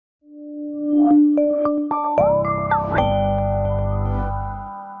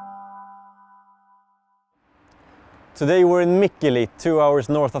Today we're in Mikkeli, 2 hours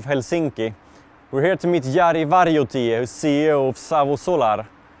north of Helsinki. We're here to meet Jari Varjotie, who's CEO of Savo-Solar.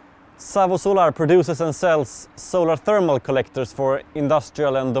 Savo-Solar produces and sells solar thermal collectors for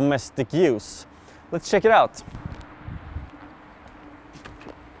industrial and domestic use. Let's check it out.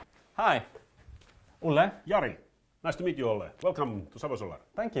 Hi, Olle. Jari, nice to meet you, Olle. Welcome to Savo-Solar.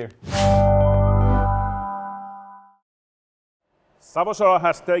 Thank you. Savo-Solar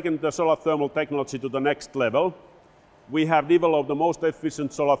has taken the solar thermal technology to the next level. We have developed the most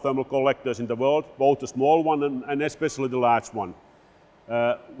efficient solar thermal collectors in the world, both the small one and especially the large one.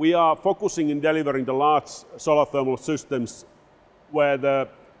 We are focusing in delivering the large solar thermal systems where the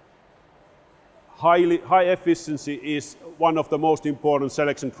high efficiency is one of the most important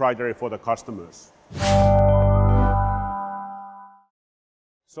selection criteria for the customers.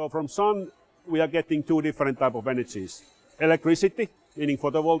 So from sun, we are getting two different types of energies. Electricity, meaning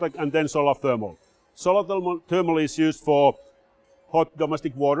photovoltaic, and then solar thermal. Solar thermal is used for hot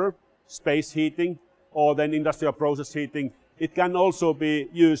domestic water, space heating, or then industrial process heating. It can also be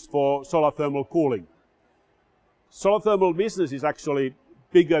used for solar thermal cooling. Solar thermal business is actually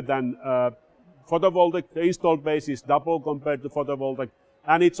bigger than photovoltaic. The installed base is double compared to photovoltaic.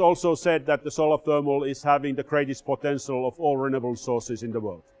 And it's also said that the solar thermal is having the greatest potential of all renewable sources in the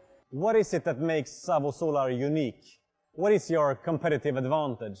world. What is it that makes Savo-Solar unique? What is your competitive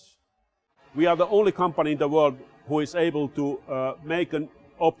advantage? We are the only company in the world who is able to make an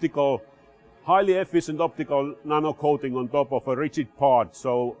highly efficient optical nano-coating on top of a rigid part,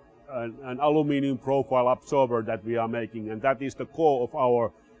 so an aluminum profile absorber that we are making, and that is the core of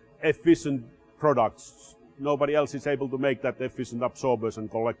our efficient products. Nobody else is able to make that efficient absorbers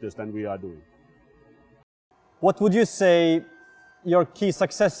and collectors than we are doing. What would you say your key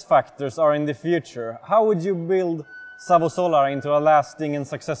success factors are in the future? How would you build Savo-Solar into a lasting and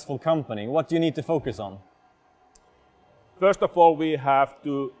successful company? What do you need to focus on? First of all, we have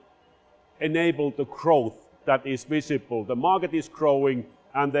to enable the growth that is visible. The market is growing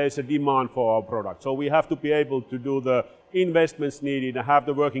and there is a demand for our product. So we have to be able to do the investments needed and have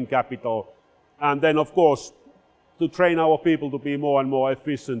the working capital. And then, of course, to train our people to be more and more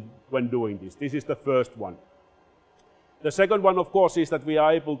efficient when doing this. This is the first one. The second one, of course, is that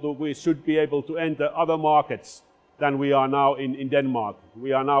we should be able to enter other markets than we are now in Denmark.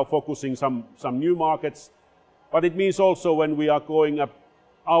 We are now focusing some new markets, but it means also when we are going up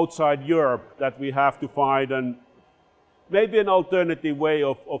outside Europe that we have to find maybe an alternative way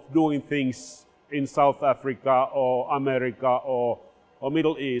of doing things in South Africa or America or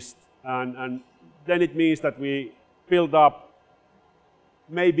Middle East. And then it means that we build up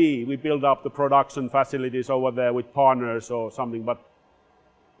the production facilities over there with partners or something, but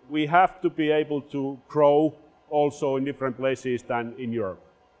we have to be able to grow also in different places than in Europe.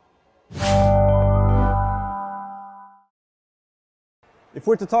 If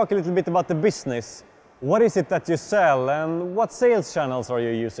we're to talk a little bit about the business, what is it that you sell and what sales channels are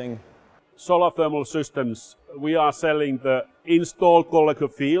you using? Solar thermal systems, we are selling the installed collector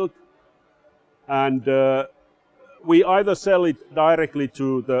field, and we either sell it directly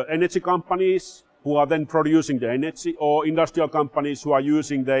to the energy companies who are then producing the energy, or industrial companies who are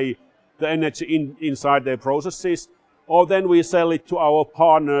using the energy inside their processes, or then we sell it to our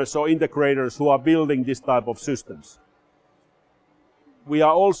partners or integrators who are building this type of systems. We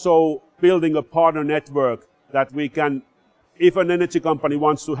are also building a partner network that we can, if an energy company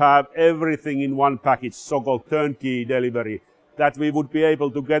wants to have everything in one package, so-called turnkey delivery, that we would be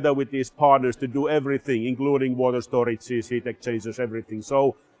able together with these partners to do everything, including water storages, heat exchangers, everything.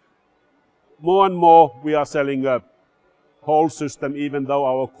 So more and more we are selling a whole system, even though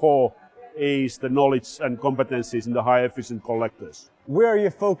our core is the knowledge and competencies in the high efficient collectors. Where are you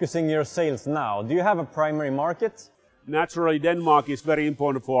focusing your sales now? Do you have a primary market? Naturally, Denmark is very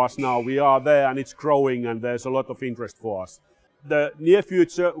important for us now. We are there and it's growing and there's a lot of interest for us. The near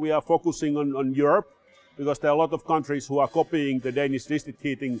future we are focusing on Europe, because there are a lot of countries who are copying the Danish district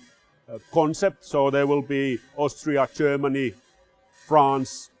heating concept. So there will be Austria, Germany,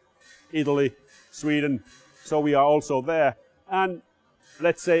 France, Italy, Sweden. So we are also there. And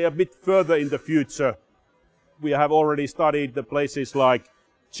let's say a bit further in the future, we have already studied the places like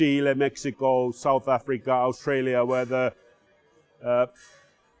Chile, Mexico, South Africa, Australia, where the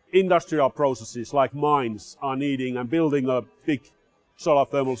industrial processes like mines are needing and building a big solar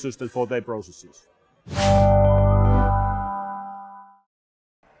thermal system for their processes.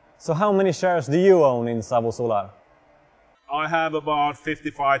 So how many shares do you own in Savo-Solar? I have about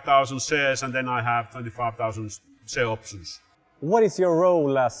 55,000 shares and then I have 25,000 share options. What is your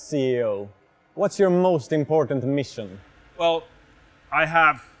role as CEO? What's your most important mission? Well, I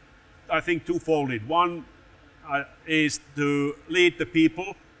have, I think, twofold. One, is to lead the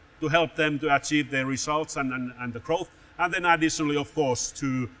people, to help them to achieve their results and the growth. And then additionally, of course,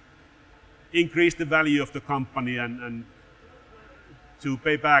 to increase the value of the company and to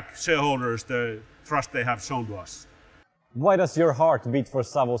pay back shareholders the trust they have shown to us. Why does your heart beat for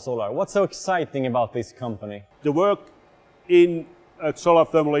Savo-Solar? What's so exciting about this company? The work in a solar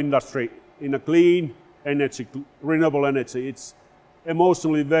thermal industry, in a clean energy, renewable energy, it's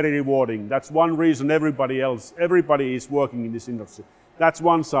emotionally very rewarding. That's one reason everybody is working in this industry. That's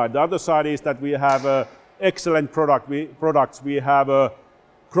one side. The other side is that we have excellent products. We have a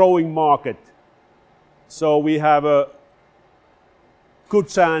growing market. So we have a good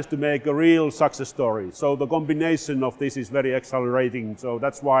chance to make a real success story. So the combination of this is very accelerating. So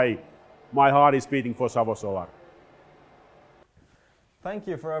that's why my heart is beating for Savo-Solar. Thank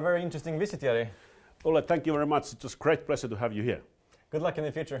you for a very interesting visit, Jari. Ole, thank you very much. It was a great pleasure to have you here. Good luck in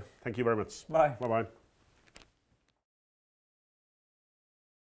the future. Thank you very much. Bye. Bye-bye.